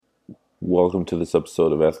Welcome to this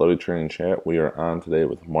episode of Athletic Training Chat. We are on today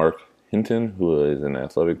with Mark Hinton, who is an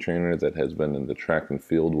athletic trainer that has been in the track and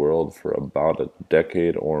field world for about a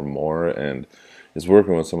decade or more and is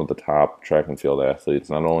working with some of the top track and field athletes,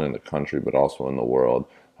 not only in the country but also in the world.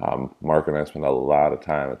 Mark and I spent a lot of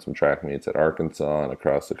time at some track meets at Arkansas and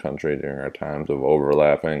across the country during our times of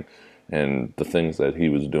overlapping, and the things that he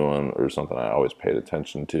was doing are something I always paid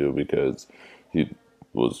attention to because he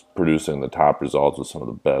was producing the top results with some of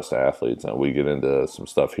the best athletes. And we get into some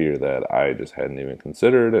stuff here that I just hadn't even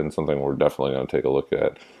considered and something we're definitely going to take a look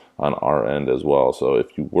at on our end as well. So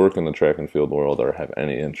if you work in the track and field world or have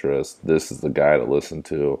any interest, this is the guy to listen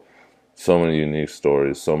to. So many unique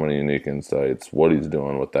stories, so many unique insights, what he's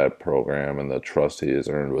doing with that program and the trust he has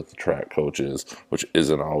earned with the track coaches, which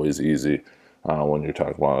isn't always easy when you're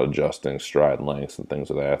talking about adjusting stride lengths and things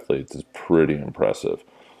with athletes, is pretty impressive.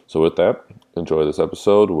 So with that, enjoy this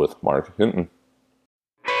episode with Mark Hinton.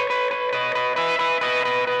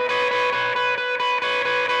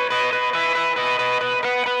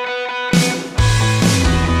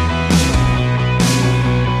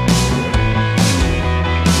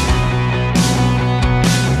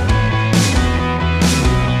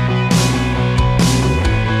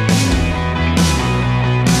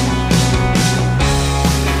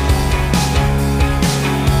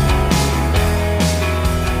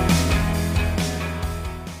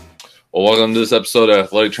 Well, welcome to this episode of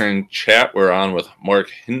Athletic Training Chat. We're on with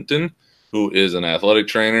Mark Hinton, who is an athletic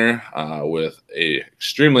trainer with a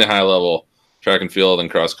extremely high-level track and field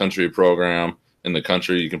and cross-country program in the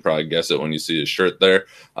country. You can probably guess it when you see his shirt there,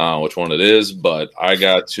 which one it is. But I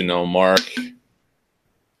got to know Mark, I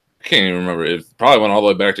can't even remember. It probably went all the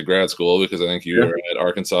way back to grad school because I think you were at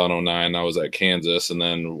Arkansas in 2009. I was at Kansas, and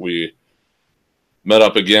then we met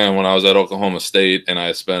up again when I was at Oklahoma State, and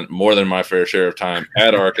I spent more than my fair share of time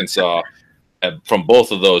at Arkansas from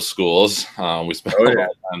both of those schools. We spent a lot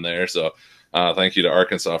of time there, so thank you to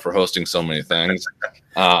Arkansas for hosting so many things.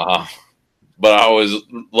 But I always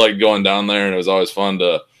liked going down there, and it was always fun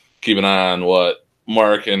to keep an eye on what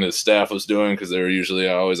Mark and his staff was doing because they were usually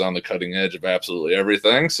always on the cutting edge of absolutely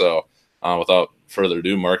everything. So without further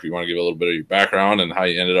ado, Mark, you want to give a little bit of your background and how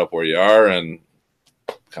you ended up where you are and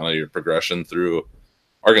kind of your progression through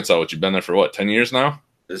Arkansas, which you've been there for, what, 10 years now?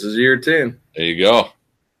 This is year 10. There you go.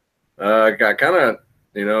 I got kind of,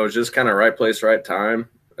 it was just kind of right place, right time.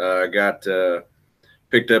 I got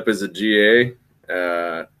picked up as a GA.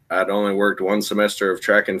 I'd only worked one semester of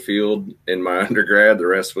track and field in my undergrad. The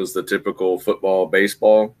rest was the typical football,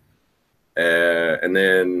 baseball. And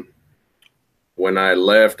then when I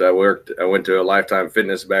left, I went to a Lifetime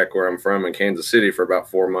Fitness back where I'm from in Kansas City for about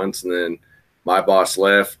 4 months. And then my boss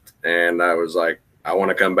left, and I was like, I want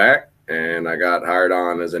to come back. And I got hired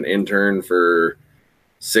on as an intern for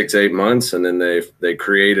 6-8 months. And then they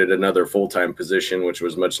created another full-time position, which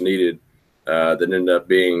was much needed. That ended up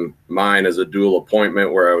being mine as a dual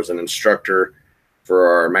appointment where I was an instructor for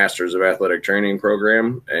our Masters of Athletic Training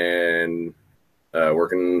program and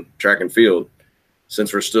working track and field.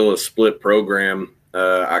 Since we're still a split program,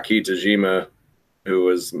 Aki Tajima, who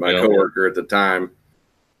was my coworker at the time,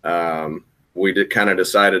 we kind of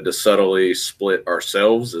decided to subtly split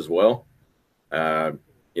ourselves as well.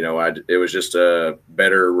 It was just a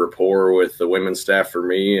better rapport with the women's staff for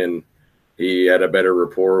me, and he had a better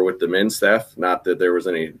rapport with the men's staff. Not that there was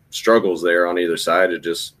any struggles there on either side. It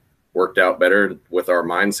just worked out better with our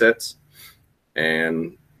mindsets.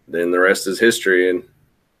 And then the rest is history and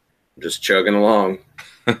just chugging along.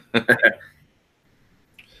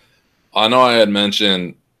 I know I had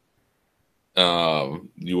mentioned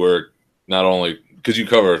you were not only because you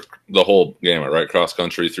cover the whole gamut, right? Cross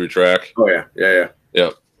country through track. Oh yeah.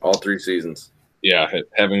 Yep. All 3 seasons. Yeah,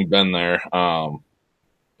 having been there and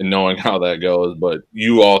knowing how that goes, but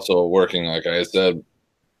you also working, like I said,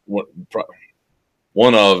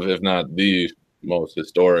 one of, if not the most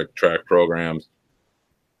historic track programs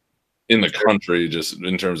in the country, just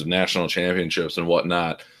in terms of national championships and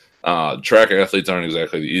whatnot. Track athletes aren't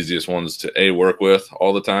exactly the easiest ones to A, work with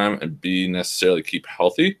all the time, and B, necessarily keep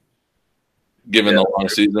healthy. Given the long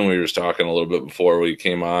season, we were just talking a little bit before we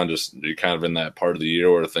came on, just you're kind of in that part of the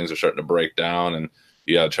year where things are starting to break down and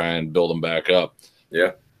you got to try and build them back up.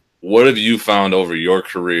 Yeah. What have you found over your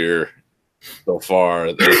career so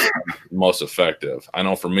far that's most effective? I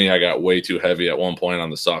know for me, I got way too heavy at one point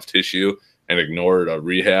on the soft tissue and ignored a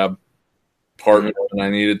rehab part more than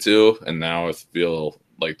I needed to. And now I feel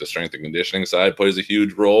like the strength and conditioning side plays a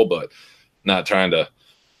huge role, but not trying to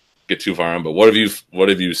get too far in. But what have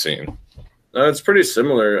you seen? It's pretty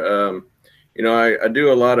similar. I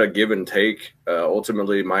do a lot of give and take.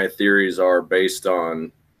 Ultimately, my theories are based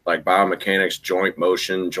on like biomechanics, joint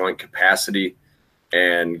motion, joint capacity,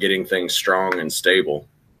 and getting things strong and stable.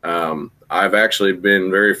 I've actually been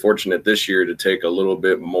very fortunate this year to take a little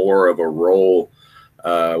bit more of a role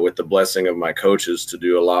with the blessing of my coaches to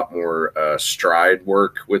do a lot more stride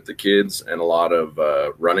work with the kids and a lot of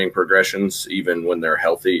running progressions, even when they're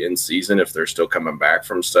healthy in season, if they're still coming back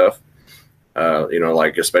from stuff.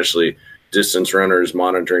 Like especially distance runners,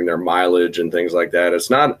 monitoring their mileage and things like that. It's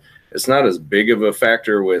not as big of a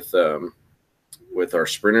factor with our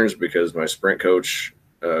sprinters because my sprint coach,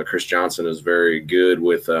 Chris Johnson, is very good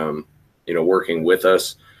with working with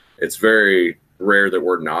us. It's very rare that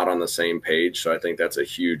we're not on the same page. So I think that's a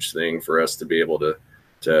huge thing for us to be able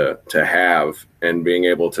to have, and being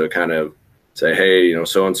able to kind of say, hey,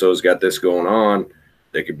 so-and-so's got this going on.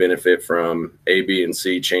 They could benefit from A, B, and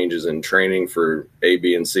C changes in training for A,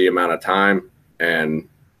 B, and C amount of time, and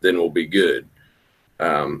then we'll be good.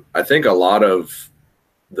 I think a lot of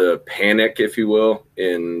the panic, if you will,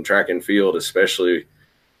 in track and field, especially,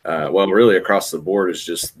 really across the board, is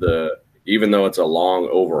just even though it's a long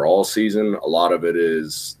overall season, a lot of it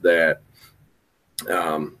is that,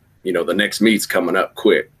 the next meet's coming up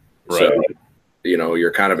quick. Right. So,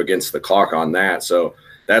 you're kind of against the clock on that. So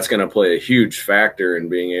that's going to play a huge factor in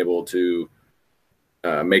being able to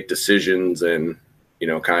make decisions and,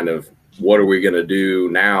 kind of what are we going to do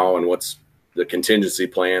now and what's the contingency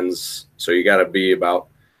plans. So you got to be about,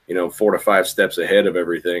 4 to 5 steps ahead of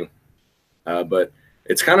everything. But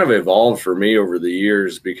it's kind of evolved for me over the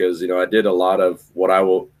years because, I did a lot of what I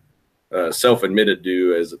will self-admitted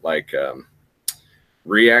do as like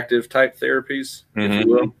reactive type therapies, if you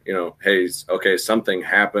will. Hey, okay, something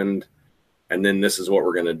happened, and then this is what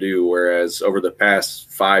we're going to do. Whereas over the past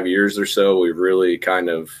 5 years or so, we've really kind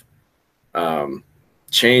of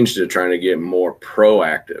changed to trying to get more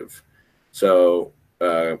proactive. So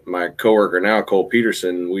my coworker now, Cole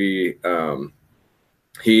Peterson,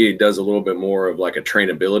 he does a little bit more of like a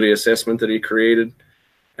trainability assessment that he created.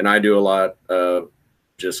 And I do a lot of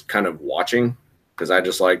just kind of watching, because I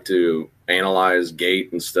just like to analyze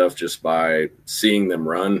gait and stuff just by seeing them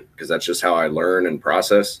run, because that's just how I learn and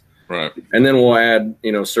process. Right. And then we'll add,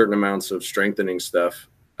 certain amounts of strengthening stuff.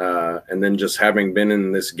 And then just having been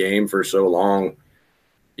in this game for so long,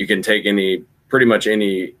 you can take pretty much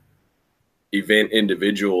any event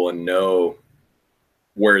individual and know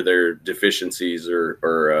where their deficiencies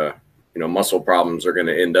or muscle problems are going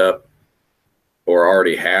to end up or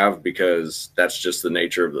already have, because that's just the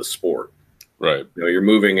nature of the sport. Right. You're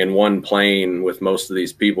moving in one plane with most of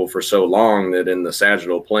these people for so long that in the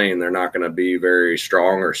sagittal plane, they're not going to be very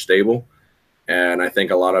strong or stable. And I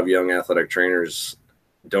think a lot of young athletic trainers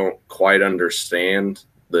don't quite understand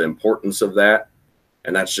the importance of that.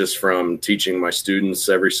 And that's just from teaching my students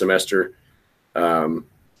every semester,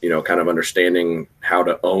 kind of understanding how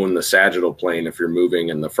to own the sagittal plane if you're moving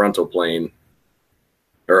in the frontal plane,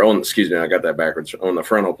 or I got that backwards, on the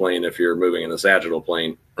frontal plane if you're moving in the sagittal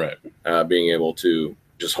plane. Right. Being able to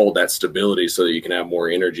just hold that stability so that you can have more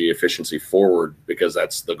energy efficiency forward, because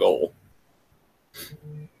that's the goal.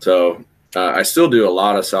 So I still do a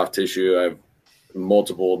lot of soft tissue. I have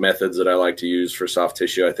multiple methods that I like to use for soft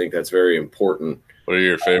tissue. I think that's very important. What are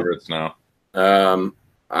your favorites now?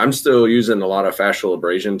 I'm still using a lot of fascial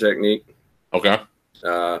abrasion technique. Okay.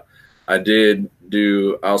 I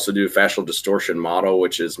also do fascial distortion model,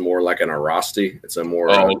 which is more like an Arasti. It's a more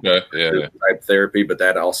type therapy, but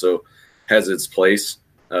that also has its place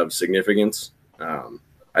of significance.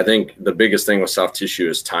 I think the biggest thing with soft tissue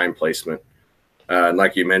is time placement. And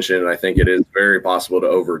like you mentioned, I think it is very possible to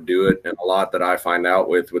overdo it. And a lot that I find out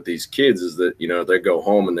with these kids is that, they go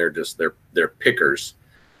home and they're pickers.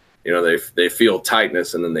 They feel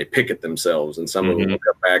tightness and then they pick at themselves, and some of them will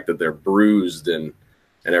come back that they're bruised and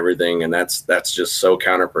everything. And that's just so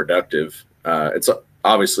counterproductive. It's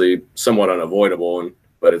obviously somewhat unavoidable,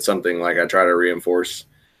 but it's something like I try to reinforce,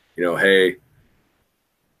 hey,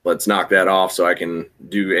 let's knock that off so I can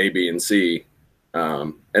do A, B, and C.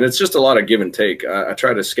 And it's just a lot of give and take. I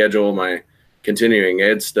try to schedule my continuing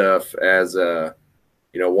ed stuff as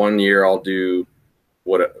 1 year I'll do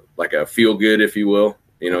like a feel good, if you will.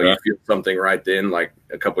 You feel something right then. Like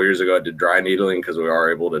a couple of years ago, I did dry needling because we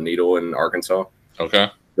are able to needle in Arkansas.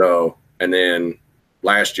 Okay. So, and then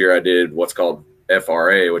last year I did what's called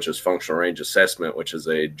FRA, which is functional range assessment, which is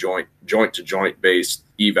a joint to joint based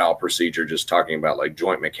eval procedure, just talking about like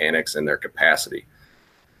joint mechanics and their capacity.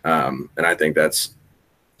 And I think that's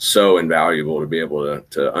so invaluable to be able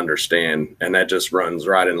to understand. And that just runs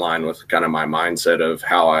right in line with kind of my mindset of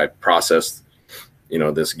how I process,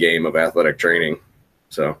 this game of athletic training.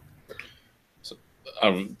 So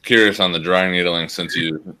I'm curious on the dry needling, since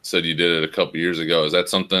you said you did it a couple years ago. Is that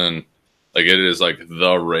something like it is like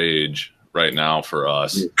the rage right now for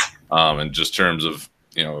us? In just terms of,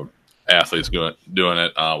 athletes doing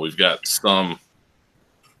it. We've got some,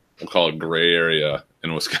 we'll call it gray area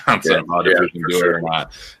in Wisconsin about if we can do it or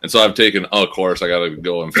not. And so I've taken a course. I got to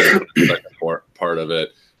go and finish the second part of it.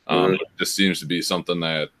 It just seems to be something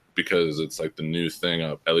that, because it's like the new thing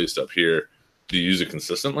at least up here. Do you use it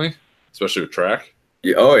consistently, especially with track?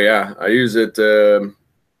 Yeah, oh yeah, I use it.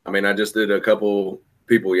 I just did a couple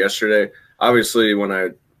people yesterday. Obviously, when I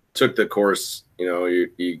took the course,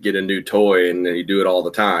 you get a new toy and you do it all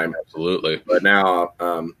the time. Absolutely. But now,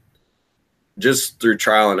 just through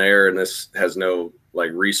trial and error, and this has no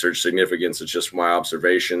like research significance. It's just my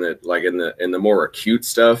observation that like in the more acute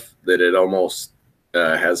stuff, that it almost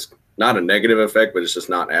has not a negative effect, but it's just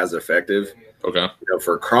not as effective. Okay.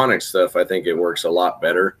 For chronic stuff, I think it works a lot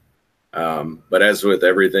better. But as with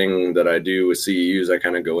everything that I do with CEUs, I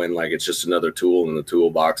kind of go in like it's just another tool in the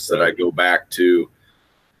toolbox that I go back to,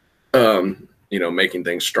 making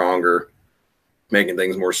things stronger, making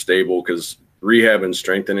things more stable, because rehab and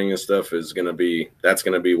strengthening and stuff is going to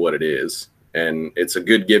be what it is. And it's a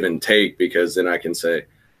good give and take, because then I can say,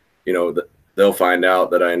 they'll find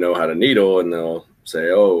out that I know how to needle, and they'll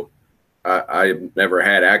say, oh, I never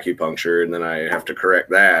had acupuncture. And then I have to correct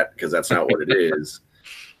that, because that's not what it is.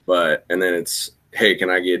 And then it's, hey, can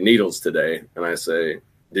I get needles today? And I say,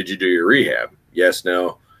 did you do your rehab? Yes,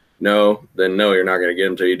 no. No, then no, you're not going to get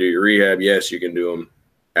them until you do your rehab. Yes, you can do them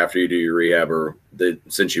after you do your rehab, or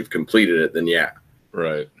since you've completed it, then yeah.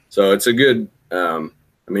 Right. So it's a good,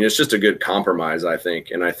 it's just a good compromise, I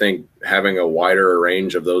think. And I think having a wider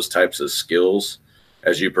range of those types of skills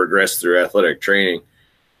as you progress through athletic training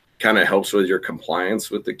kind of helps with your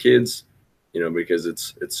compliance with the kids, because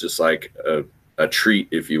it's just like a treat,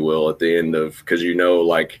 if you will, at the end of, because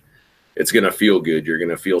like it's going to feel good. You're going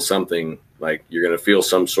to feel something, like you're going to feel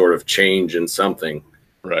some sort of change in something.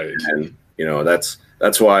 Right. And,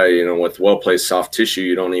 that's why, with well-placed soft tissue,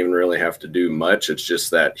 you don't even really have to do much. It's just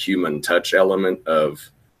that human touch element of,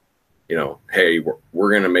 hey, we're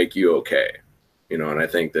going to make you okay. And I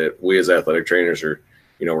think that we as athletic trainers are,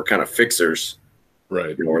 we're kind of fixers.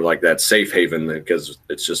 Right. We're like that safe haven, because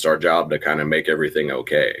it's just our job to kind of make everything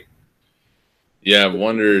okay. Yeah, I've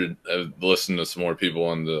wondered, I've listened to some more people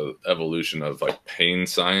on the evolution of like pain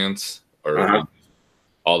science, or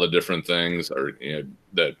all the different things, or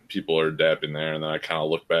that people are adapting there. And then I kind of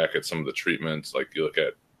look back at some of the treatments, like you look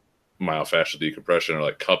at myofascial decompression or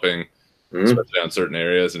like cupping, especially on certain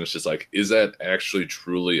areas, and it's just like, is that actually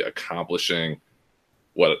truly accomplishing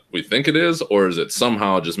what we think it is, or is it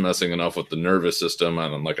somehow just messing enough with the nervous system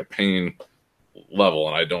on like a pain level?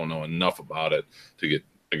 And I don't know enough about it to get,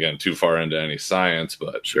 again, too far into any science,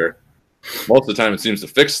 but sure, most of the time it seems to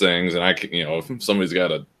fix things. And I can, if somebody's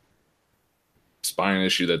got a spine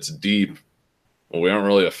issue that's deep, well, we aren't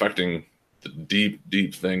really affecting the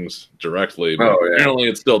deep things directly, but apparently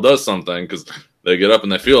it still does something, because they get up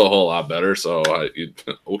and they feel a whole lot better. So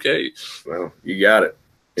okay, well, you got it.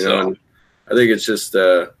 And I think it's just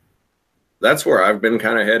that's where I've been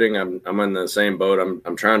kind of heading. I'm in the same boat.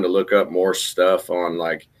 I'm trying to look up more stuff on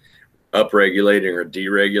like upregulating or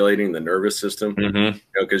deregulating the nervous system,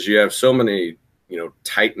 because you have so many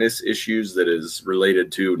tightness issues that is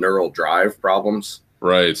related to neural drive problems,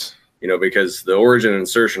 right? Because the origin and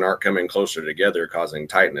insertion aren't coming closer together, causing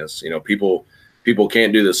tightness. People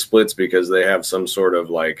can't do the splits because they have some sort of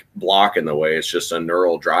like block in the way. It's just a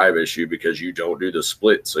neural drive issue, because you don't do the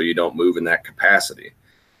split, so you don't move in that capacity.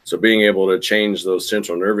 So being able to change those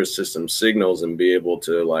central nervous system signals and be able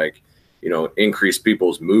to like increase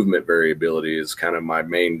people's movement variability is kind of my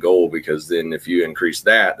main goal, because then if you increase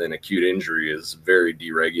that, then acute injury is very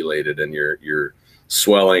deregulated, and your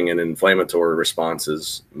swelling and inflammatory response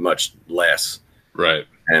is much less. Right.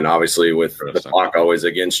 And obviously with the clock always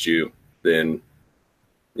against you, then,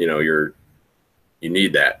 you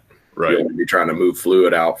need that. Right. You don't want to be trying to move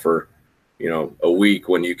fluid out for, a week,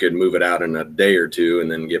 when you could move it out in a day or two and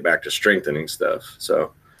then get back to strengthening stuff.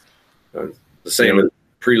 So the same with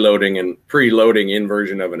preloading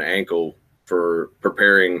inversion of an ankle for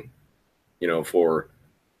preparing, for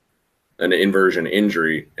an inversion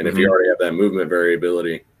injury. And if you already have that movement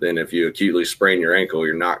variability, then if you acutely sprain your ankle,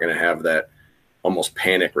 you're not going to have that almost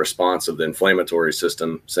panic response of the inflammatory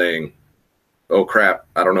system saying, oh crap,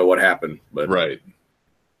 I don't know what happened. But right.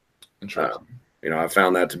 Interesting. I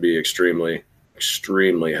found that to be extremely,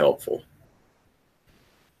 extremely helpful.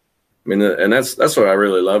 And that's what I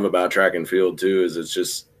really love about track and field too, is it's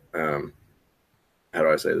just, how do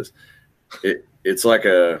I say this? It's like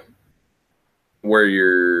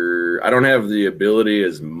where I don't have the ability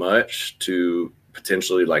as much to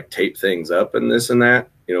potentially like tape things up and this and that,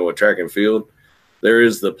 you know, with track and field. There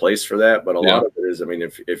is the place for that, but a lot of it is, I mean,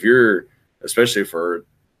 if you're, especially for,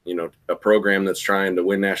 you know, a program that's trying to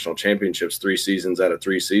win national championships 3 seasons out of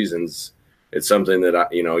 3 seasons, it's something that,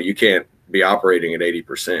 you know, you can't be operating at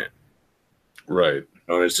 80%. Right. You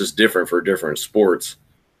know, and it's just different for different sports.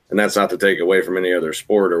 And that's not to take away from any other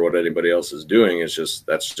sport or what anybody else is doing. It's just,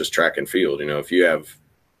 that's just track and field. You know, if you have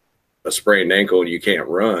a sprained ankle and you can't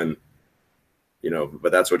run, you know,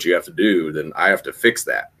 but that's what you have to do, then I have to fix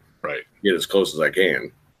that. Right. Get as close as I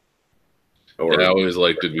can. Or, I always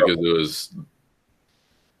liked it because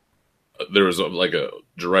there was like a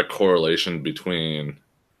direct correlation between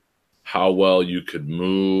how well you could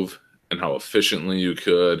move and how efficiently you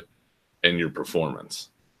could and your performance.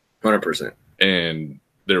 100%. And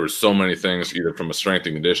there were so many things, either from a strength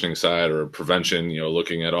and conditioning side or prevention, you know,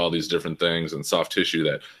 looking at all these different things and soft tissue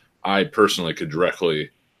that I personally could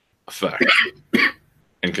directly affect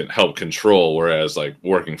and can help control. Whereas like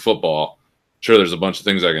working football, sure, there's a bunch of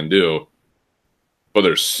things I can do, but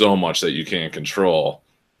there's so much that you can't control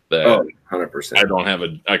that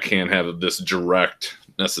 100%. I can't have this direct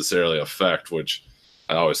necessarily effect, which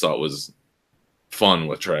I always thought was fun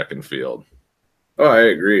with track and field. Oh, I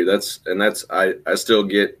agree. I still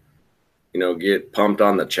get pumped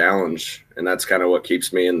on the challenge, and that's kind of what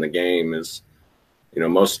keeps me in the game is, you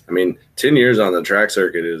know, 10 years on the track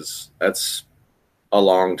circuit that's a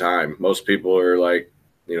long time. Most people are like,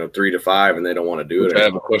 you know, 3 to 5 and they don't want to do it. I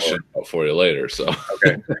have a question for you later. So,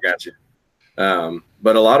 okay, I got you.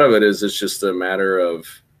 But a lot of it is, it's just a matter of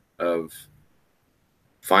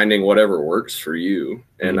finding whatever works for you.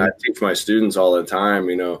 And I teach my students all the time,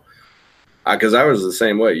 you know, because I was the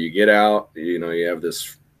same way. You get out, you know,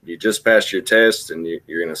 you just passed your test and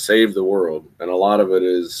you're going to save the world. And a lot of it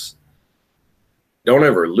is, don't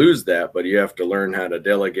ever lose that, but you have to learn how to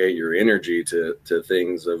delegate your energy to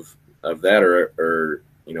things of that or,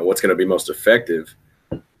 you know, what's going to be most effective,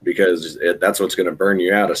 because that's what's going to burn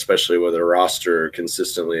you out, especially with a roster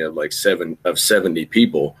consistently of like 70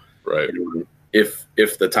 people. Right. If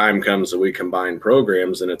the time comes that we combine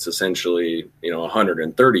programs and it's essentially, you know,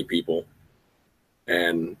 130 people.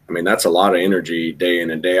 And I mean, that's a lot of energy day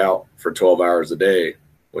in and day out for 12 hours a day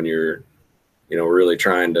when you're, you know, really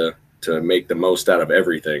trying to make the most out of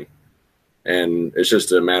everything. And it's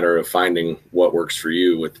just a matter of finding what works for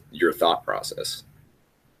you with your thought process.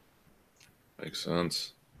 Makes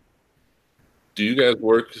sense. Do you guys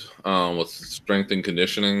work with strength and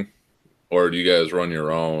conditioning, or do you guys run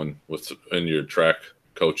your own in your track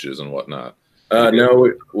coaches and whatnot?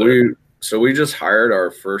 No, we just hired our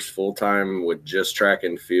first full-time with just track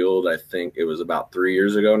and field. I think it was about 3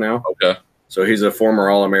 years ago now. Okay. So he's a former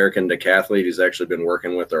All-American decathlete. He's actually been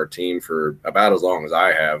working with our team for about as long as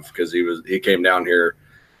I have, because he came down here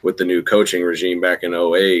with the new coaching regime back in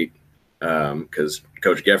 2008, because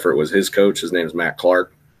Coach Geffert was his coach. His name is Matt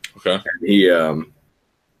Clark. Okay. And he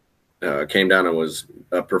came down and was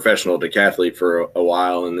a professional decathlete for a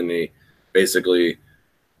while, and then he basically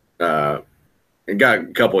got a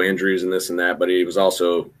couple injuries and this and that, but he was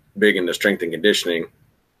also big into strength and conditioning,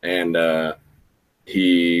 and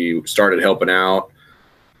he started helping out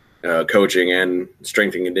coaching and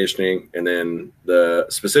strength and conditioning, and then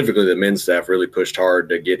specifically the men's staff really pushed hard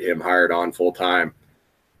to get him hired on full time.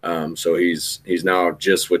 So he's now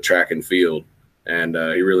just with track and field, and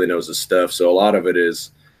he really knows his stuff. So a lot of it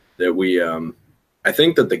is that we I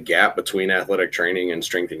think that the gap between athletic training and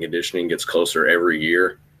strength and conditioning gets closer every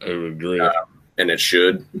year. I would agree. And it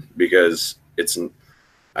should, because it's,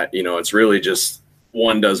 you know, it's really just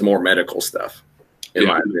one does more medical stuff, in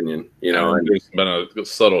my opinion, you know. And there's been a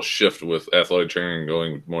subtle shift with athletic training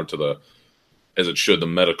going more to as it should, the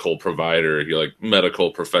medical provider. You're like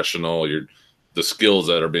medical professional. The skills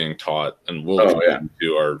that are being taught and will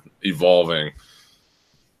do are evolving.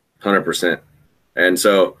 100%. And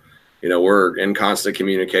so, you know, we're in constant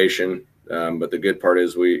communication. But the good part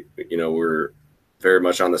is we're very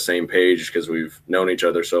much on the same page, because we've known each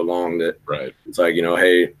other so long that it's like, you know,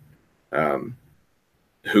 hey,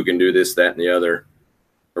 who can do this, that, and the other,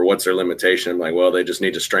 or what's their limitation? I'm like, well, they just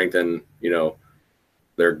need to strengthen, you know,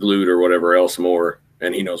 their glute or whatever else more.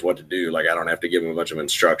 And he knows what to do. Like, I don't have to give him a bunch of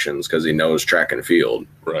instructions, because he knows track and field.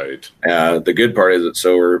 Right. The good part is that,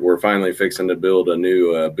 so we're finally fixing to build a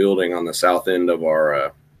new building on the south end of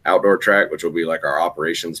our outdoor track, which will be like our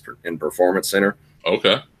operations and performance center.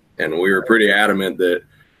 Okay. And we were pretty adamant that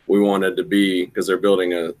we wanted to be, because they're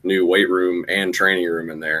building a new weight room and training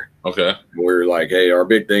room in there. Okay. And we were like, hey, our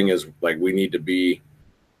big thing is like, we need to be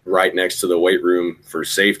right next to the weight room for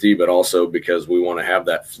safety, but also because we want to have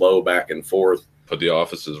that flow back and forth but the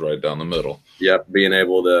office is right down the middle. Yep, being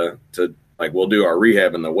able to like, we'll do our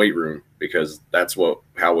rehab in the weight room because that's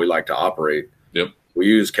how we like to operate. Yep. We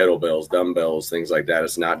use kettlebells, dumbbells, things like that.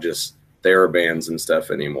 It's not just TheraBands and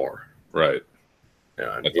stuff anymore. Right.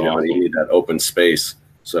 You know, you need that open space.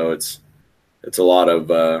 So it's a lot of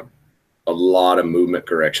movement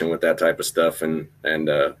correction with that type of stuff, and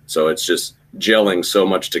so it's just gelling so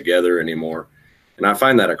much together anymore. And I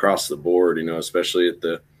find that across the board, you know, especially at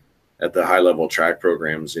the high level track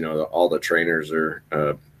programs, you know, all the trainers are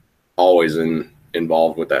always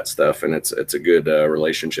involved with that stuff, and it's a good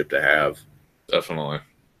relationship to have. Definitely.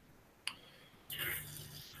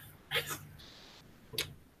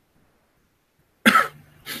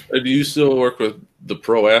 Do you still work with the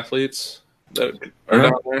pro athletes that are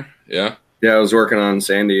down there? Yeah. Yeah, I was working on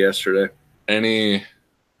Sandy yesterday. Any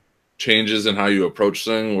changes in how you approach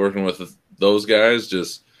things working with those guys?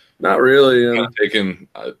 Just not really. Kind of taking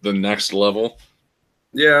the next level.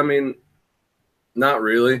 Yeah, I mean, not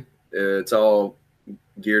really. It's all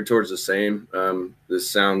geared towards the same. This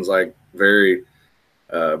sounds like very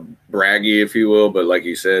braggy, if you will, but like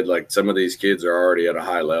you said, like some of these kids are already at a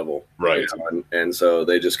high level, right? You know, and so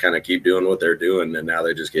they just kind of keep doing what they're doing, and now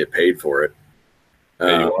they just get paid for it.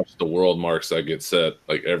 Yeah, you watch the world marks that get set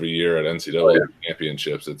like every year at NCAA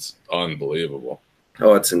championships. It's unbelievable.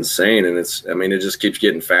 Oh, it's insane, and it just keeps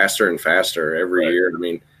getting faster and faster every year. I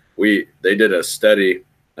mean, they did a study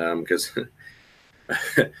because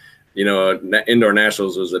you know, indoor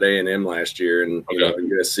nationals was at A&M last year, and you know,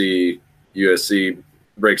 USC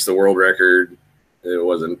breaks the world record. It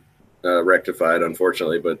wasn't rectified,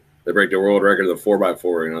 unfortunately, but they break the world record of the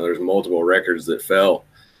 4x4. You know, there's multiple records that fell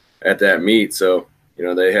at that meet. So, you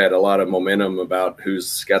know, they had a lot of momentum about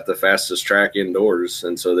who's got the fastest track indoors.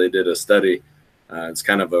 And so they did a study. It's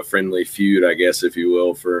kind of a friendly feud, I guess, if you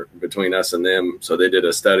will, between us and them. So they did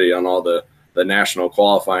a study on all the national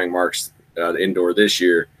qualifying marks indoor this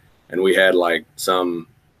year. And we had like I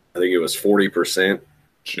think it was 40%.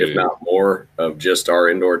 If not more, of just our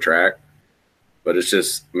indoor track. But it's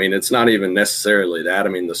just, I mean, it's not even necessarily that. I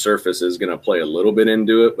mean, the surface is going to play a little bit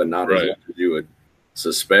into it, but not as much as you would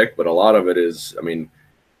suspect. But a lot of it is, I mean,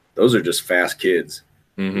 those are just fast kids.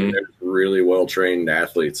 Mm-hmm. I mean, they're really well-trained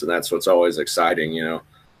athletes, and that's what's always exciting, you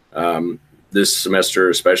know. This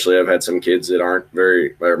semester especially, I've had some kids that aren't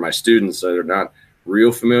or my students that are not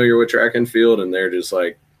real familiar with track and field, and they're just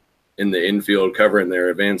like in the infield covering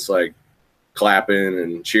their events, like clapping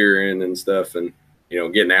and cheering and stuff, and you know,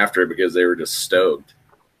 getting after it because they were just stoked.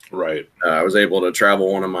 Right. I was able to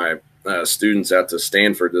travel one of my students out to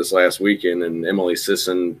Stanford this last weekend, and Emily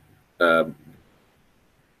Sisson and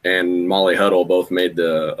Molly Huddle both made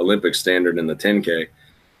the Olympic standard in the 10K,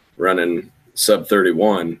 running sub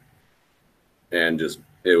 31, and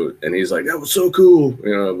and he's like, that was so cool,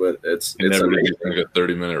 you know. But it's amazing. Think a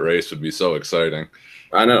 30-minute race would be so exciting.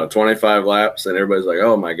 I know, 25 laps, and everybody's like,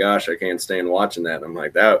 oh my gosh, I can't stand watching that. And I'm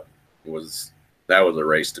like, that was a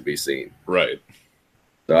race to be seen. Right.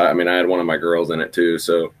 So, I mean, I had one of my girls in it too,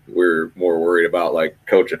 so we're more worried about like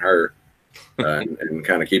coaching her and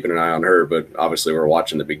kind of keeping an eye on her. But obviously we're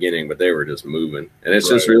watching the beginning, but they were just moving. And it's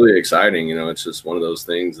just really exciting. You know, it's just one of those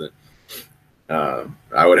things that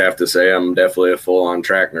I would have to say I'm definitely a full-on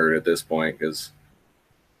track nerd at this point, because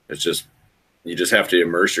it's just, you just have to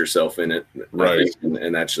immerse yourself in it, right?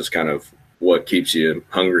 And that's just kind of what keeps you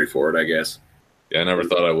hungry for it, I guess. Yeah, I never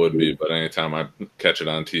thought I would be, but anytime I catch it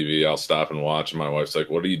on TV, I'll stop and watch. And my wife's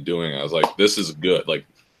like, "What are you doing?" I was like, "This is good. Like,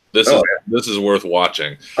 this is worth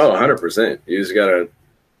watching." Oh, 100%. You just gotta.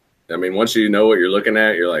 I mean, once you know what you're looking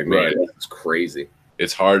at, you're like, "Man, that's crazy."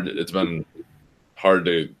 It's hard. It's been hard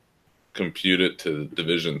to compute it to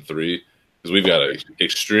Division III because we've got an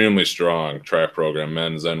extremely strong track program,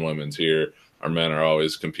 men's and women's here. Our men are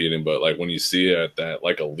always competing, but like when you see it at that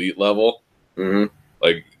like elite level,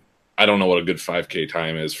 like I don't know what a good 5K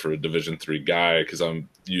time is for a Division III guy, because I'm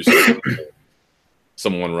used to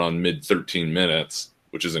someone run mid 13 minutes,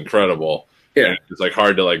 which is incredible. Yeah, and it's like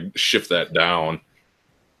hard to like shift that down.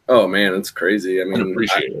 Oh man, it's crazy. I mean, I don't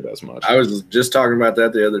appreciate it as much. I was just talking about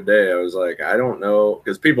that the other day. I was like, I don't know,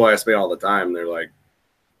 because people ask me all the time. They're like,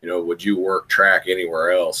 you know, would you work track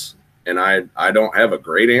anywhere else? And I don't have a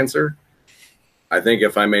great answer. I think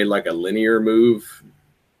if I made like a linear move,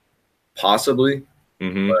 possibly,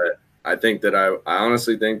 but I think that I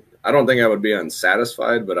honestly think, I don't think I would be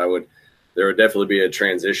unsatisfied, but there would definitely be a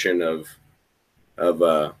transition of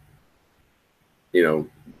you know,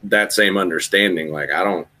 that same understanding. Like, I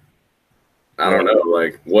don't know,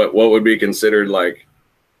 like what would be considered like,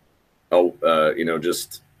 you know,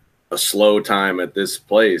 just a slow time at this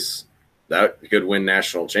place that could win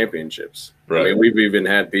national championships. Right. I mean, we've even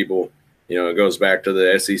had people, it goes back to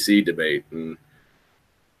the SEC debate and,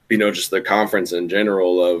 just the conference in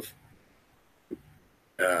general of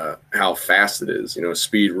how fast it is,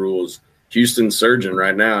 speed rules. Houston's surging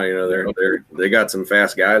right now. They got some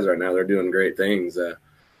fast guys right now. They're doing great things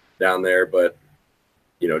down there, but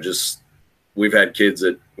just we've had kids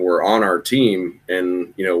that were on our team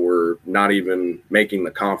and we're not even making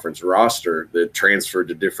the conference roster that transferred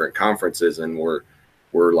to different conferences, and we're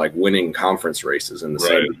like winning conference races in the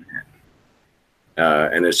same.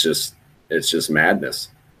 And it's just madness.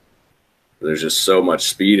 There's just so much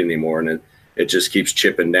speed anymore, and it just keeps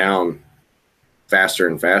chipping down faster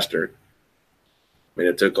and faster. I mean,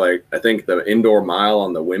 it took I think the indoor mile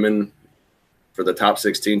on the women for the top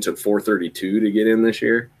 16 took 4:32 to get in this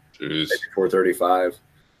year. Jeez. 4:35.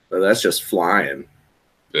 So that's just flying.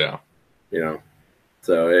 Yeah.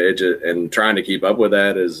 So it just, and trying to keep up with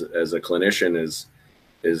that as a clinician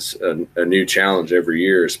is a new challenge every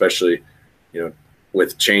year, especially,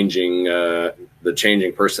 with changing the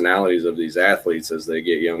changing personalities of these athletes as they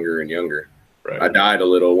get younger and younger. Right. I died a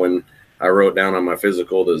little when I wrote down on my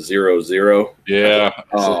physical the 0-0. Yeah.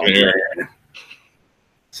 Oh, man.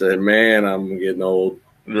 Said, man, I'm getting old.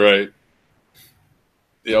 Right.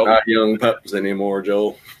 Yep. Not young pups anymore,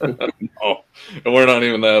 Joel. Oh, and we're not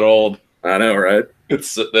even that old. I know, right?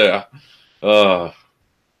 It's yeah.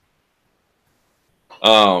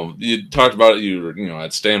 You talked about it. You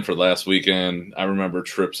at Stanford last weekend. I remember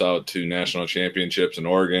trips out to national championships in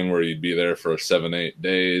Oregon where you'd be there for 7-8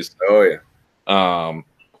 days. Oh yeah. I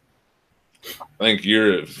think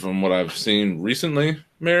you're, from what I've seen, recently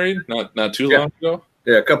married. Not too long ago.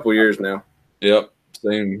 Yeah, a couple years now. Yep,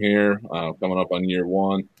 same here. Coming up on year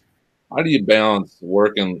 1. How do you balance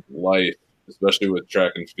work and life, especially with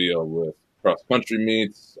track and field, with cross country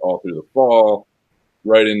meets all through the fall,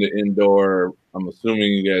 right into indoor? I'm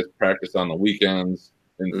assuming you guys practice on the weekends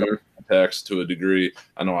in some context to a degree.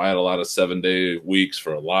 I know I had a lot of 7-day weeks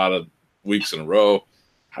for a lot of weeks in a row.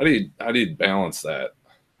 How do you balance that?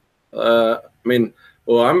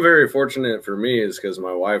 Well, I'm very fortunate for me is because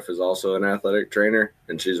my wife is also an athletic trainer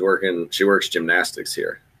and she works gymnastics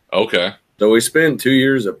here. Okay. So we spent 2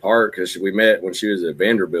 years apart because we met when she was at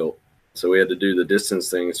Vanderbilt. So we had to do the distance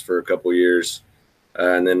things for a couple years.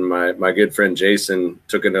 And then my good friend Jason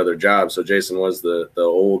took another job. So Jason was the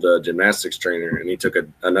old gymnastics trainer, and he took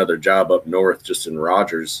another job up north just in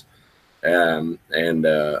Rogers. So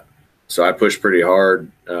I pushed pretty hard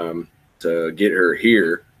to get her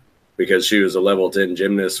here because she was a level 10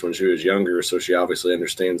 gymnast when she was younger. So she obviously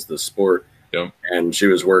understands the sport. Yep. And she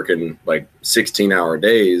was working like 16-hour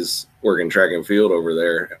days working track and field over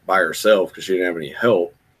there by herself because she didn't have any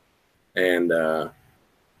help. And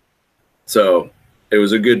so it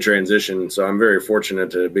was a good transition. So I'm very fortunate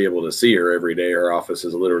to be able to see her every day. Her office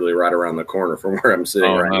is literally right around the corner from where I'm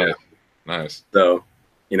sitting right now. Nice. So,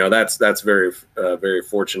 that's very, very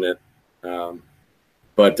fortunate.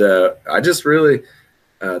 But I just really,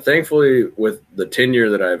 thankfully, with the tenure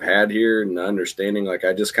that I've had here and the understanding,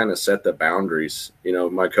 I just kind of set the boundaries.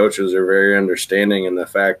 My coaches are very understanding in the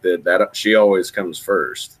fact that she always comes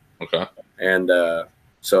first. Okay. And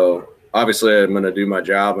so obviously I'm going to do my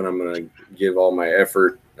job and I'm going to give all my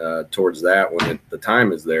effort towards that when the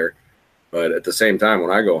time is there. But at the same time,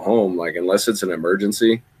 when I go home, unless it's an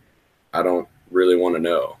emergency, I don't really want to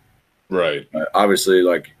know. Right. Obviously,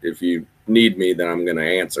 if you need me, then I'm going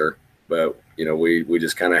to answer. But, we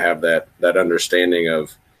just kind of have that understanding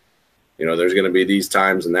of, there's going to be these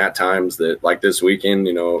times and that times that, like this weekend,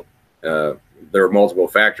 there are multiple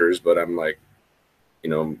factors, but I'm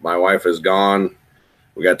my wife is gone.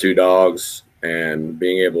 We got 2 dogs, and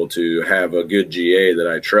being able to have a good GA that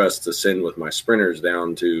I trust to send with my sprinters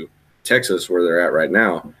down to Texas where they're at right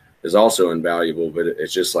now is also invaluable. But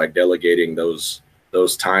it's just delegating those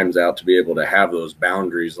times out to be able to have those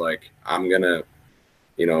boundaries. I'm going to,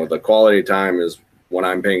 the quality time is when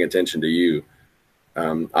I'm paying attention to you.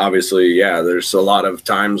 Obviously, there's a lot of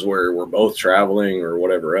times where we're both traveling or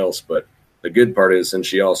whatever else. But the good part is, since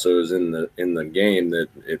she also is in the game, that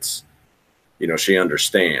it's, she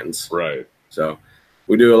understands. Right. So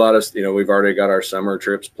we do a lot of, we've already got our summer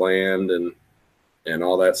trips planned and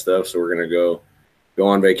all that stuff. So we're going to go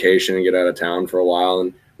on vacation and get out of town for a while.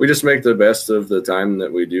 And we just make the best of the time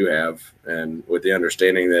that we do have. And with the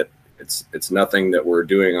understanding that it's nothing that we're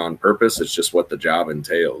doing on purpose. It's just what the job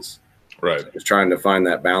entails. Right. So just trying to find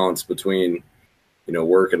that balance between,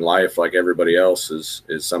 work and life, like everybody else, is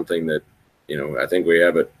something that, I think we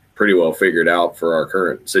have it pretty well figured out for our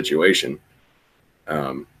current situation.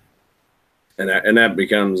 And that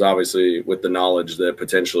becomes, obviously, with the knowledge that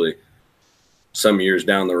potentially some years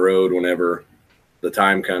down the road, whenever the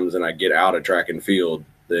time comes and I get out of track and field,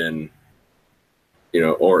 then,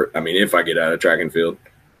 or I mean, if I get out of track and field,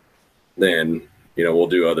 then, we'll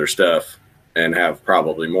do other stuff and have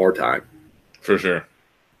probably more time. For sure.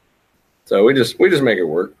 So we just make it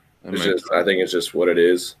work. I think it's just what it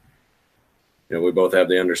is. We both have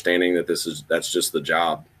the understanding that that's just the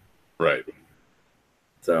job. Right.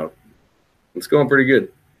 So it's going pretty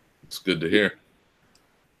good. It's good to hear.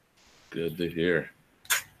 Good to hear.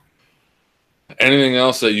 Anything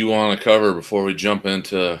else that you want to cover before we jump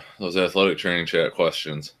into those athletic training chat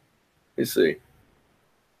questions? Let me see.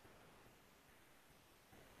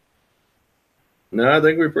 No, I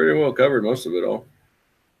think we pretty well covered most of it all.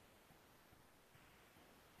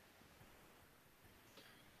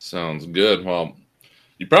 Sounds good. Well,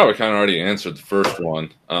 you probably kind of already answered the first one,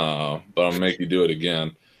 but I'm going to make you do it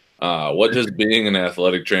again. What does being an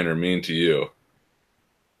athletic trainer mean to you?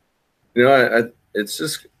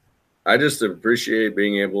 I just appreciate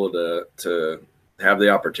being able to have the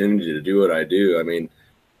opportunity to do what I do. I mean,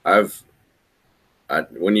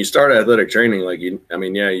 when you start athletic training,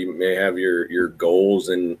 you may have your goals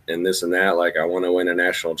and this and that. Like, I want to win a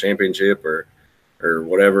national championship or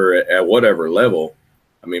whatever at whatever level.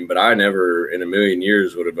 I mean, but I never in a million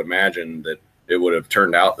years would have imagined that it would have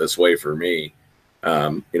turned out this way for me.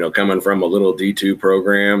 Coming from a little D2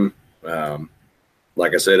 program,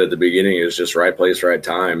 like I said at the beginning, it was just right place, right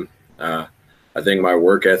time. I think my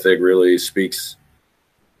work ethic really speaks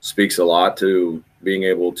a lot to being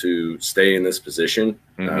able to stay in this position,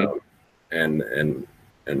 and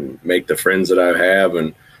make the friends that I have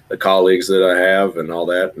and the colleagues that I have and all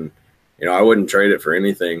that. And, I wouldn't trade it for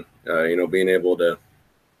anything, being able to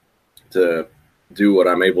do what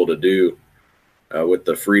I'm able to do, with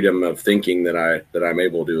the freedom of thinking that I'm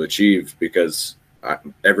able to achieve, because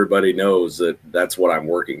everybody knows that that's what I'm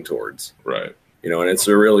working towards. Right. And it's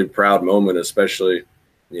a really proud moment, especially,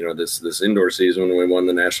 this indoor season when we won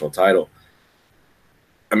the national title.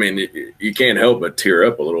 I mean, you can't help but tear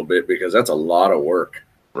up a little bit, because that's a lot of work.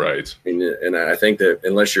 Right. And I think that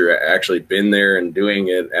unless you're actually been there and doing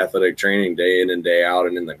it, athletic training day in and day out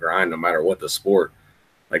and in the grind, no matter what the sport,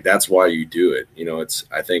 like, that's why you do it.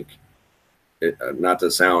 I think, not to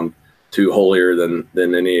sound too holier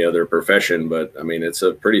than any other profession, but I mean, it's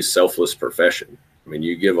a pretty selfless profession. I mean,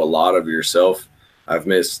 you give a lot of yourself. I've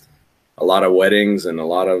missed a lot of weddings and a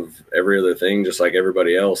lot of every other thing, just like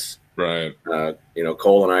everybody else. Right.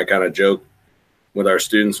 Cole and I kind of joke with our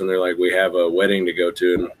students when they're like, we have a wedding to go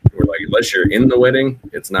to, and we're like, unless you're in the wedding,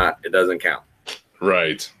 it doesn't count.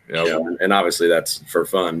 Right. Yep. And obviously that's for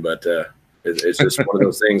fun, but it's just one of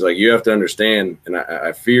those things. Like, you have to understand, and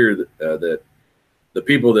I fear that the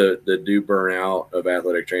people that do burn out of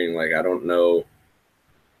athletic training, like, I don't know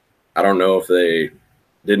if they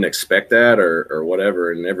didn't expect that or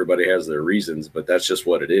whatever, and everybody has their reasons, but that's just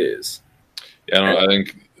what it is. Yeah, I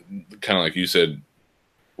think, kind of like you said,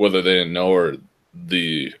 whether they didn't know or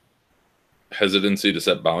the hesitancy to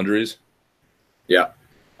set boundaries. Yeah.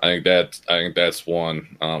 I think that's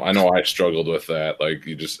one. I know I struggled with that. Like,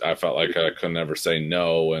 I felt like I could never say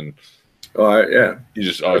no, and yeah, you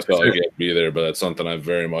just always felt like you had to be there. But that's something I've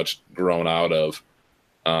very much grown out of,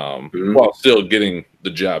 while still getting the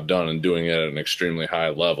job done and doing it at an extremely high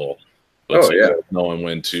level. But knowing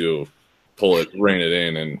when to rein it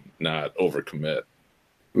in, and not overcommit.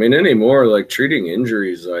 I mean, anymore, like, treating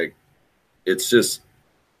injuries, like, it's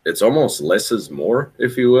almost less is more,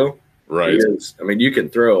 if you will. Right. Because, I mean, you can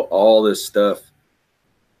throw all this stuff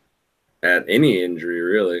at any injury,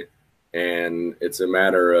 really, and it's a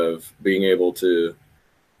matter of being able to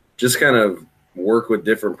just kind of work with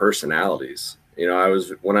different personalities. When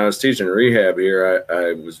I was teaching rehab here,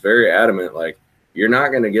 I was very adamant, like, you're not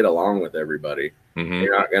going to get along with everybody. Mm-hmm.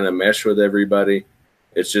 You're not going to mesh with everybody.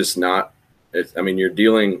 It's just not. You're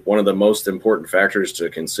dealing. One of the most important factors to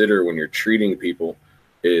consider when you're treating people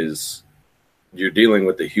is you're dealing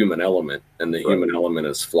with the human element, and the human element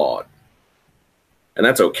is flawed. And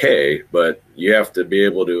that's okay, but you have to be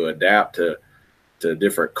able to adapt to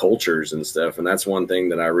different cultures and stuff. And that's one thing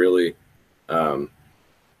that I really have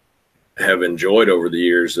enjoyed over the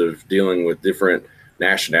years, of dealing with different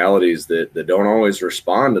nationalities that don't always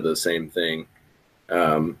respond to the same thing.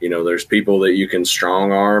 There's people that you can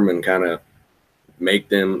strong arm and kind of make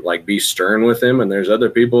them, like, be stern with them, and there's other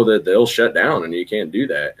people that they'll shut down, and you can't do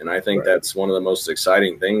that. And I think that's one of the most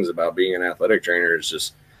exciting things about being an athletic trainer, is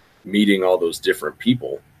just meeting all those different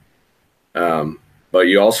people. But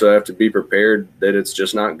you also have to be prepared that it's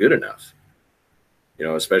just not good enough,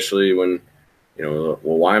 especially when, well,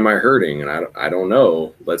 why am I hurting? And I don't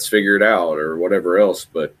know, let's figure it out, or whatever else.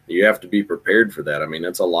 But you have to be prepared for that. I mean,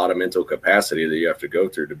 that's a lot of mental capacity that you have to go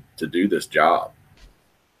through to do this job.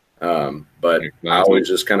 But I always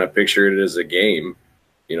just kind of picture it as a game.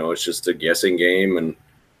 You know, it's just a guessing game, and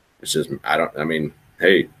it's just I mean,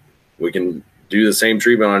 hey, we can do the same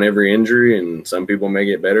treatment on every injury, and some people may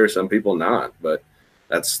get better, some people not. But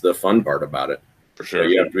that's the fun part about it. For sure. So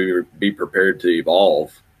you have to be prepared to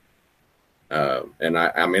evolve. And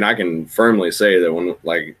I mean, I can firmly say that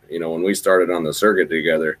when we started on the circuit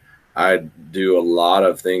together, I do a lot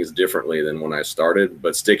of things differently than when I started,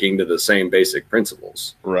 but sticking to the same basic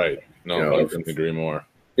principles. Right. No, I couldn't agree more.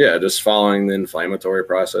 Yeah, just following the inflammatory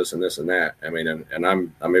process and this and that. I mean, and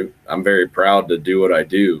I'm very proud to do what I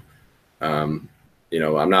do. I'm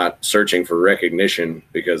not searching for recognition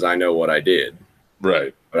because I know what I did.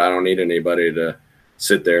 Right. But I don't need anybody to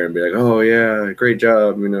sit there and be like, "Oh yeah, great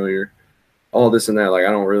job." You're all this and that. Like,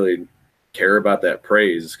 I don't really care about that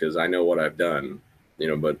praise because I know what I've done.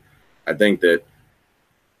 But I think that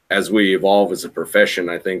as we evolve as a profession,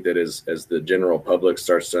 I think that as the general public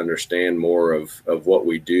starts to understand more of what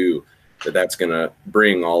we do, that's going to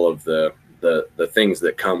bring all of the things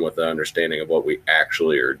that come with the understanding of what we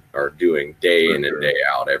actually are doing day in and day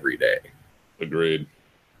out every day. Agreed.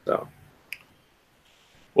 So,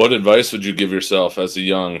 what advice would you give yourself as a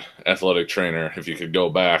young athletic trainer if you could go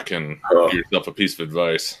back and give yourself a piece of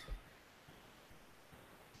advice?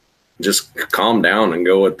 Just calm down and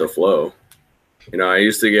go with the flow. I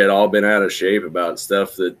used to get all bent out of shape about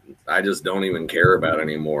stuff that I just don't even care about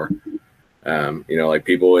anymore. Like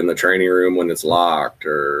people in the training room when it's locked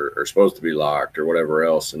or supposed to be locked or whatever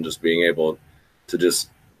else, and just being able to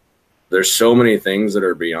there's so many things that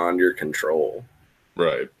are beyond your control.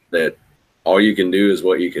 Right. That all you can do is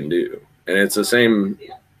what you can do. And it's the same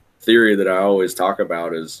theory that I always talk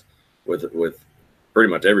about is with pretty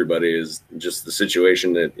much everybody, is just the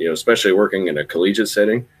situation that, especially working in a collegiate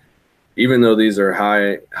setting, even though these are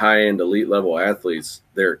high end elite level athletes,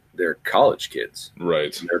 they're college kids.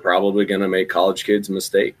 Right. They're probably going to make college kids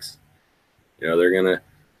mistakes. They're going to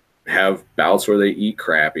have bouts where they eat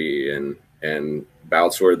crappy and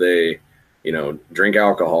bouts where they, drink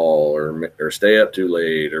alcohol or stay up too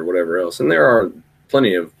late or whatever else. And there are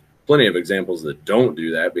plenty of examples that don't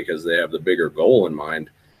do that because they have the bigger goal in mind.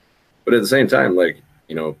 But at the same time,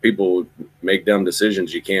 people make dumb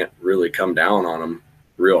decisions. You can't really come down on them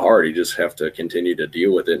real hard. You just have to continue to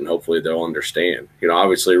deal with it, and hopefully they'll understand.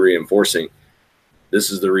 Obviously reinforcing this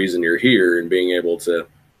is the reason you're here, and being able to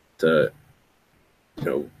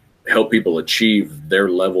help people achieve their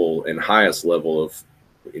level and highest level of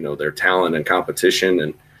their talent and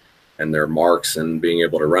competition and their marks, and being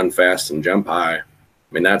able to run fast and jump high. I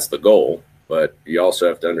mean, that's the goal, but you also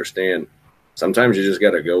have to understand sometimes you just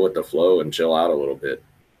got to go with the flow and chill out a little bit.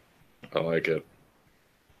 I like it.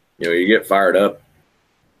 You get fired up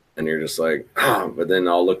and you're just like, but then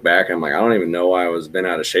I'll look back and I'm like, I don't even know why I was bent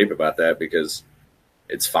out of shape about that, because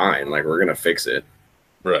it's fine. Like, we're going to fix it.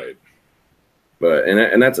 Right. But,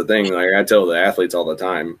 and that's the thing. Like, I tell the athletes all the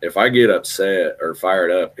time, if I get upset or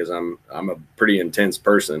fired up because I'm a pretty intense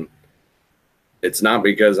person, it's not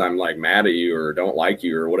because I'm like mad at you or don't like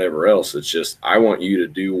you or whatever else. It's just, I want you to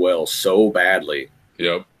do well so badly.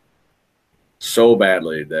 Yep. So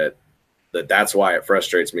badly that's why it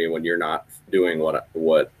frustrates me when you're not doing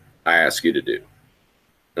what I ask you to do.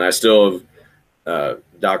 And I still have,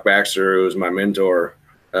 Doc Baxter, who was my mentor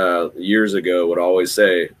years ago, would always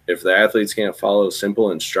say, if the athletes can't follow simple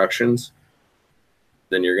instructions,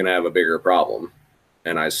 then you're going to have a bigger problem.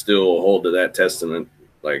 And I still hold to that testament,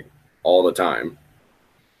 like, all the time,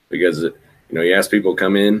 because you ask people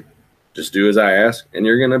come in, just do as I ask, and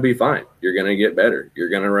you're going to be fine. You're going to get better. You're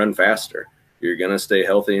going to run faster. You're going to stay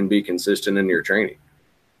healthy and be consistent in your training.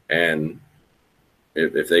 And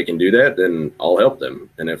if they can do that, then I'll help them.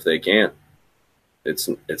 And if they can't,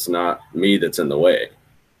 it's not me that's in the way.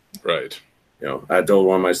 Right. I told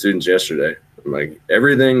one of my students yesterday, I'm like,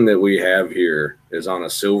 everything that we have here is on a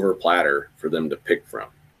silver platter for them to pick from.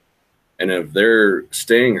 And if they're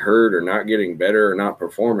staying hurt or not getting better or not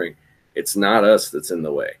performing, it's not us that's in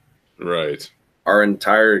the way. Right. Our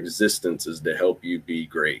entire existence is to help you be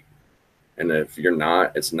great. And if you're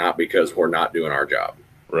not, it's not because we're not doing our job.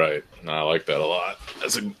 Right. No, I like that a lot.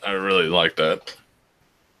 I really like that.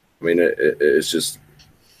 I mean, it's just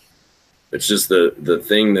the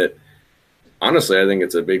thing that, honestly, I think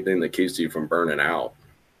it's a big thing that keeps you from burning out.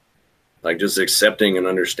 Like, just accepting and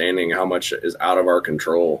understanding how much is out of our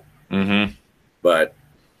control. Mm-hmm. But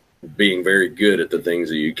being very good at the things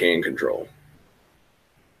that you can control.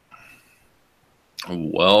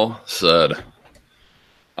 Well said.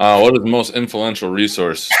 What is the most influential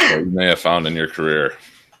resource that you may have found in your career?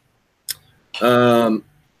 One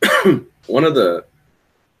of the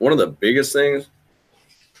biggest things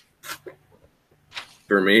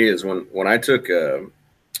for me is when I took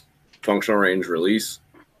functional range release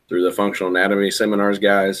through the functional anatomy seminars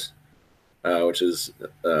guys, which is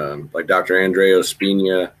like Dr. Andrea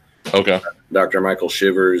Ospina, Okay. Dr. Michael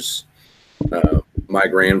Shivers,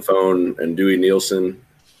 Mike Ranfone, and Dewey Nielsen,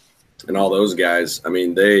 and all those guys. I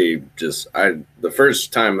mean, they just the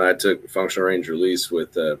first time I took functional range release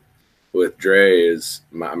with Dre is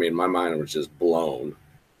my mind was just blown,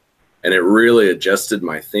 and it really adjusted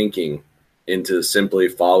my thinking into simply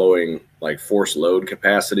following like force load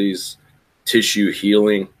capacities, tissue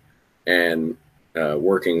healing, and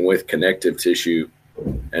working with connective tissue,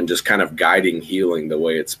 and just kind of guiding healing the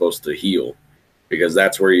way it's supposed to heal, because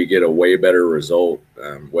that's where you get a way better result,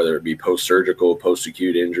 whether it be post-surgical,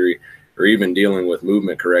 post-acute injury, or even dealing with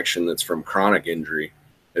movement correction that's from chronic injury.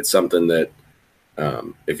 It's something that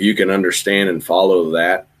if you can understand and follow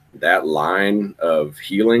that line of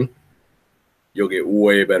healing, you'll get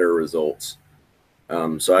way better results.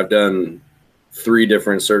 So I've done 3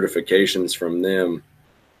 different certifications from them,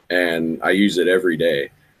 and I use it every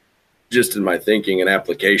day just in my thinking and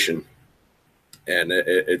application. And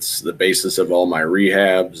it's the basis of all my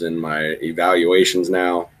rehabs and my evaluations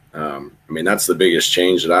now. I mean, that's the biggest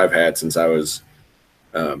change that I've had since I was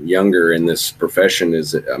younger in this profession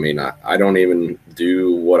is, I mean, I don't even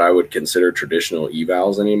do what I would consider traditional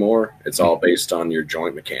evals anymore. It's all based on your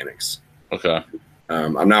joint mechanics. Okay.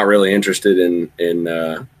 I'm not really interested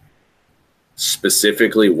in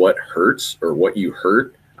specifically what hurts or what you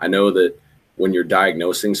hurt. I know that when you're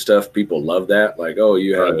diagnosing stuff, people love that. Like, oh,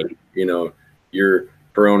 you have, Right. you know, your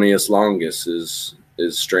peroneus longus is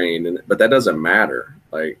strained, but that doesn't matter.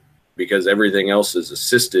 Like, because everything else is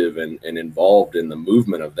assistive and involved in the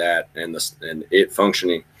movement of that and it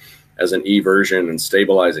functioning as an eversion and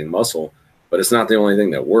stabilizing muscle, but it's not the only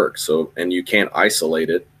thing that works. So, and you can't isolate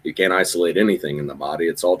it. You can't isolate anything in the body.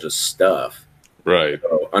 It's all just stuff. Right.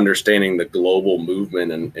 So understanding the global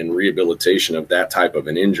movement and rehabilitation of that type of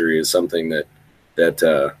an injury is something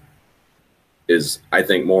that is, I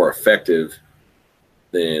think, more effective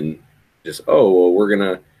than just, oh, well, we're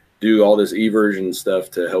going to do all this eversion stuff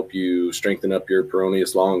to help you strengthen up your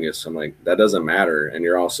peroneus longus. I'm like, that doesn't matter. And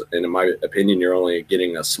you're also, and in my opinion, you're only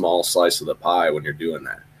getting a small slice of the pie when you're doing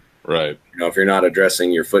that. Right. You know, if you're not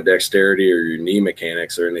addressing your foot dexterity or your knee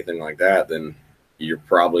mechanics or anything like that, then you're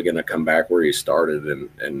probably going to come back where you started,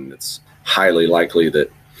 and it's highly likely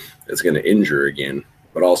that it's going to injure again.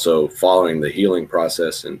 But also following the healing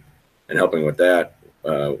process and helping with that,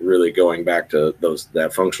 really going back to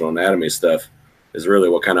that functional anatomy stuff is really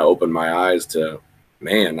what kind of opened my eyes to,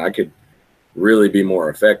 man, I could really be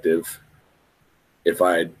more effective if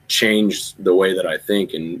I change the way that I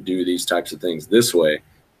think and do these types of things this way.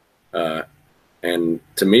 And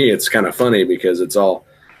to me, it's kind of funny because it's all,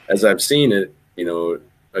 as I've seen it, you know,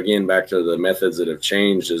 again, back to the methods that have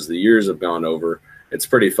changed as the years have gone over, it's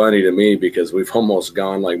pretty funny to me because we've almost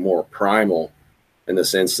gone like more primal in the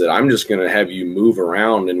sense that I'm just going to have you move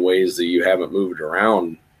around in ways that you haven't moved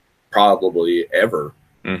around probably ever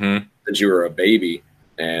since you were a baby,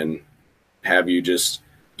 and have you just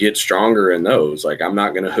get stronger in those. Like, I'm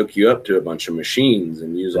not going to hook you up to a bunch of machines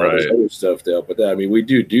and use all this other stuff to help with that. I mean, we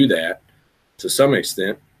do that to some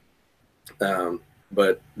extent.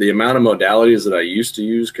 But the amount of modalities that I used to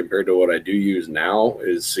use compared to what I do use now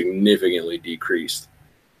is significantly decreased.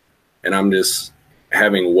 And I'm just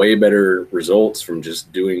having way better results from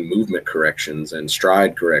just doing movement corrections and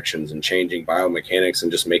stride corrections and changing biomechanics and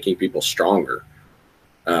just making people stronger.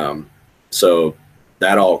 So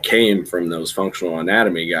that all came from those functional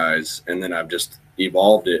anatomy guys. And then I've just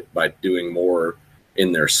evolved it by doing more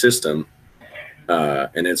in their system.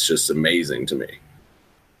 And it's just amazing to me.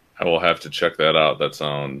 I will have to check that out. That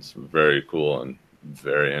sounds very cool and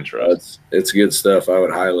very interesting. It's good stuff. I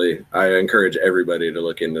encourage everybody to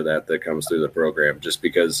look into that comes through the program, just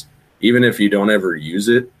because even if you don't ever use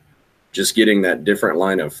it, just getting that different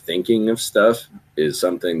line of thinking of stuff is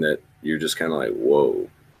something that you're just kind of like, whoa.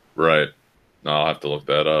 Right. No, I'll have to look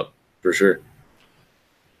that up. For sure.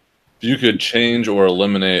 If you could change or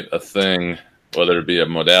eliminate a thing, whether it be a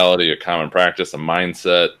modality, a common practice, a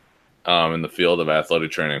mindset, in the field of athletic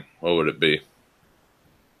training, what would it be?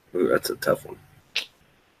 Ooh, that's a tough one. If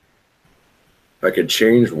I could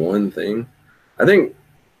change one thing, I think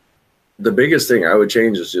the biggest thing I would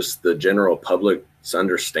change is just the general public's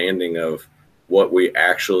understanding of what we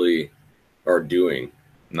actually are doing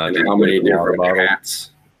and how many different hats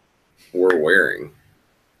we're wearing.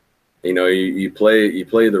 You know, you play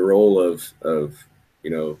the role of you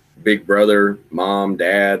know, big brother, mom,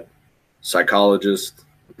 dad, psychologist,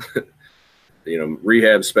 you know,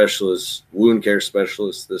 rehab specialist, wound care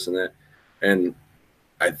specialist, this and that. And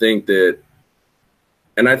I think that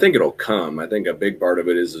and I think it'll come. I think a big part of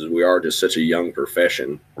it is we are just such a young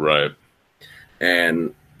profession. Right.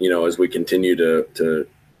 And, as we continue to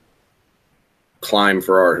climb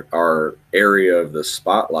for our area of the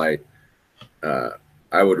spotlight, I'm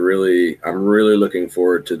really looking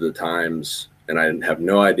forward to the times, and I have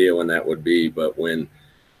no idea when that would be, but when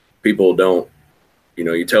people don't,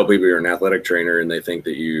 you tell people you're an athletic trainer and they think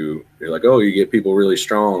that you're like, oh, you get people really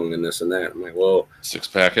strong and this and that. I'm like, well,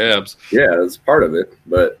 6-pack abs. Yeah, that's part of it,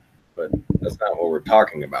 but that's not what we're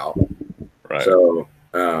talking about. Right. So,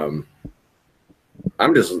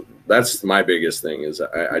 that's my biggest thing is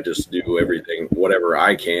I just do everything, whatever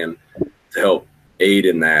I can to help aid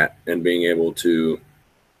in that and being able to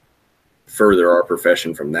further our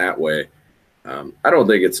profession from that way. I don't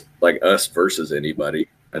think it's like us versus anybody.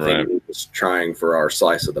 I think we're just trying for our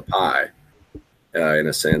slice of the pie, in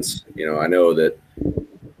a sense. I know that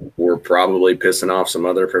we're probably pissing off some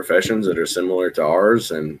other professions that are similar to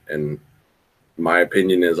ours, and my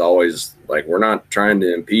opinion is always like we're not trying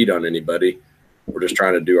to impede on anybody. We're just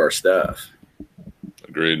trying to do our stuff.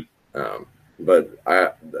 Agreed. But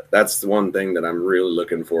that's the one thing that I'm really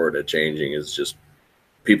looking forward to changing is just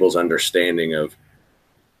people's understanding of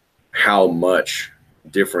how much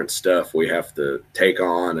different stuff we have to take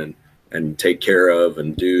on and take care of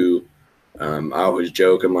and do. I always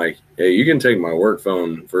joke, I'm like, hey, you can take my work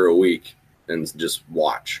phone for a week and just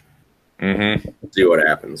watch, see what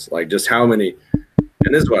happens. Like just how many,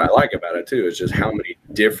 and this is what I like about it too, is just how many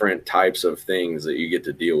different types of things that you get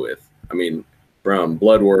to deal with. I mean, from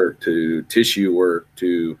blood work to tissue work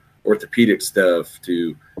to orthopedic stuff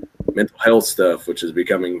to mental health stuff, which is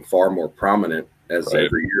becoming far more prominent as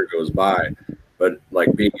every year goes by. But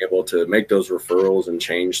like being able to make those referrals and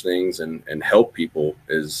change things and help people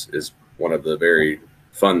is one of the very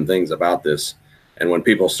fun things about this. And when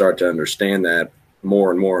people start to understand that more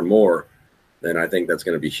and more and more, then I think that's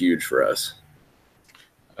going to be huge for us.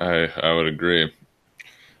 I would agree.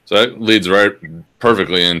 So that leads right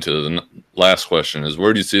perfectly into the last question is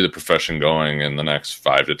where do you see the profession going in the next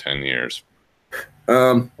 5 to 10 years?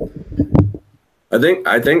 I think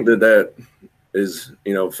that is,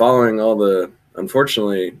 following all the,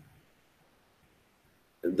 unfortunately,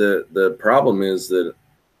 the problem is that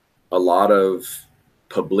a lot of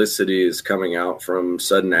publicity is coming out from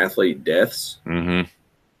sudden athlete deaths. And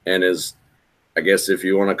is, I guess if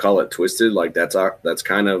you want to call it twisted, like that's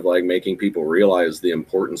kind of like making people realize the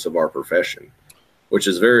importance of our profession, which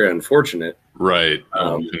is very unfortunate. Right.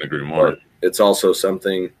 I couldn't agree more. It's also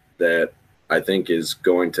something that I think is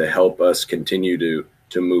going to help us continue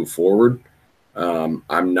to move forward.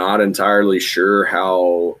 I'm not entirely sure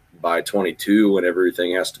how by 22, when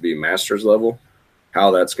everything has to be master's level, how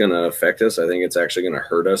that's going to affect us. I think it's actually going to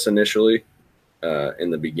hurt us initially in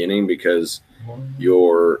the beginning because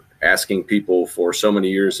you're asking people for so many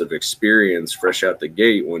years of experience fresh out the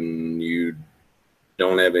gate when you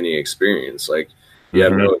don't have any experience. Like you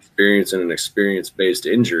have no experience in an experience-based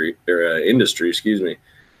injury or industry, excuse me.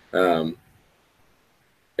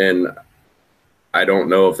 And I don't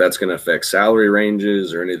know if that's going to affect salary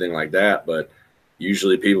ranges or anything like that, but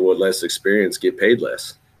usually people with less experience get paid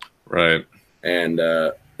less. Right. And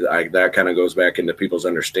that kind of goes back into people's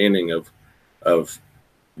understanding of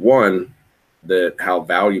one, that how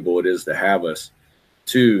valuable it is to have us.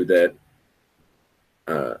 Two, that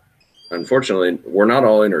unfortunately we're not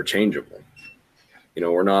all interchangeable.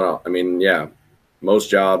 We're not all, I mean, yeah, most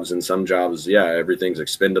jobs and some jobs, yeah, everything's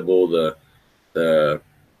expendable. The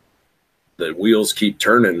wheels keep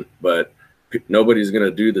turning, but nobody's going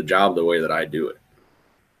to do the job the way that I do it.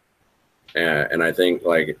 And I think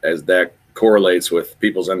like as that correlates with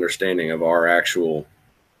people's understanding of our actual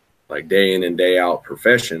like day in and day out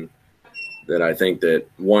profession, that I think that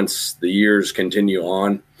once the years continue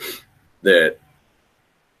on, that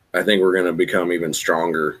I think we're going to become even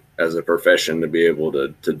stronger as a profession to be able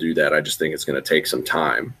to do that. I just think it's going to take some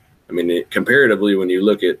time. I mean, comparatively, when you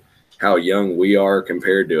look at how young we are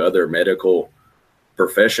compared to other medical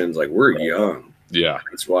professions, like we're young. Yeah.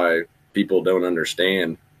 That's why people don't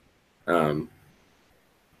understand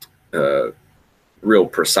real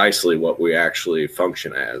precisely what we actually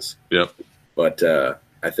function as. Yep. But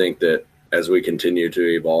I think that as we continue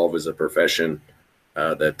to evolve as a profession,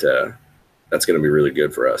 that's going to be really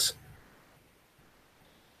good for us.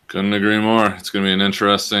 Couldn't agree more. It's going to be an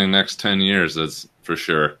interesting next 10 years. That's for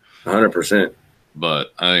sure. 100%.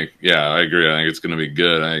 But I think, yeah, I agree. I think it's going to be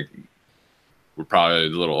good. I think we're probably a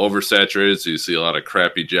little oversaturated, so you see a lot of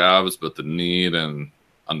crappy jobs, but the need and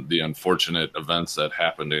the unfortunate events that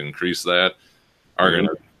happen to increase that are going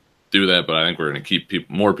to do that. But I think we're going to keep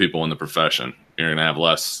more people in the profession. You're going to have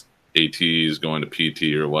less ATs going to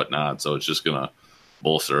PT or whatnot, so it's just going to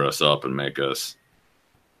bolster us up and make us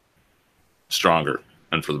stronger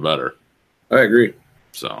and for the better. I agree.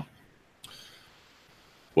 So,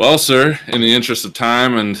 well, sir, in the interest of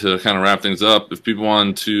time and to kind of wrap things up, if people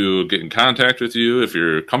want to get in contact with you, if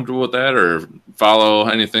you're comfortable with that, or follow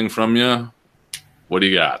anything from you, what do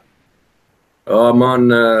you got? I'm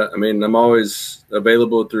on, I'm always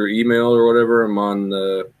available through email or whatever. I'm on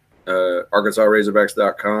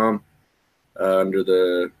ArkansasRazorbacks.com under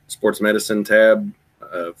the sports medicine tab.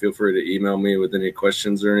 Feel free to email me with any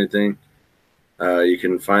questions or anything. You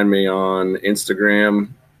can find me on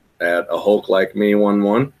Instagram at a Hulk like me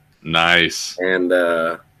 11. Nice. And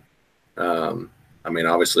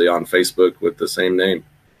obviously on Facebook with the same name.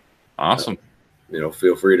 Awesome.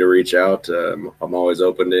 Feel free to reach out. I'm always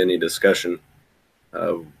open to any discussion.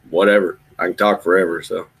 Whatever. I can talk forever.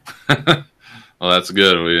 So. Well, that's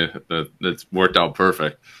good. That's worked out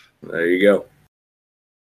perfect. There you go.